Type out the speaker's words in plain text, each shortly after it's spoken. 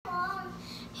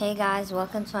Hey guys,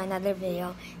 welcome to another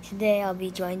video. Today I'll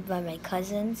be joined by my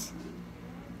cousins.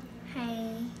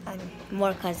 Hi. And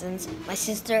more cousins. My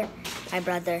sister, my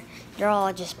brother. They're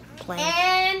all just playing.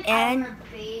 And our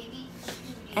baby.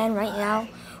 And right now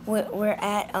we're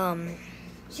at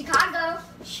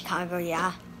Chicago,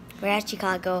 yeah. We're at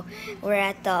Chicago. We're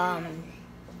at the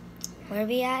where are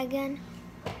we at again?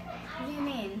 What do you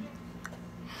mean?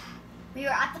 We were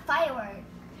at the fireworks.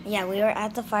 Yeah, we were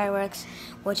at the fireworks,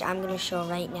 which I'm gonna show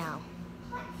right now.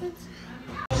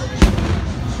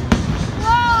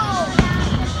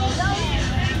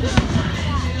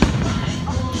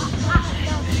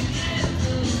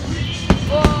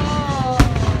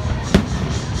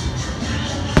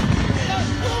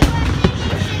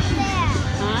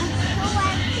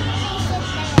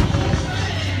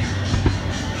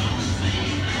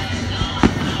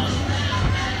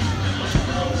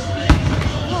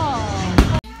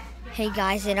 Hey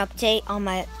guys, an update on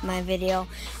my video.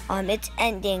 It's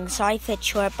ending. Sorry if it's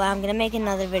short, but I'm gonna make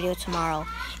another video tomorrow.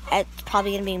 It's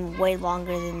probably gonna be way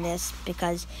longer than this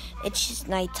because it's just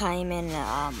nighttime and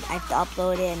I have to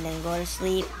upload it and then go to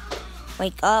sleep,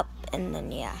 wake up, and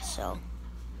then yeah. So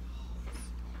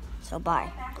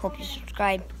bye. Hope you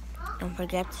subscribe. Don't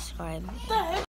forget to subscribe.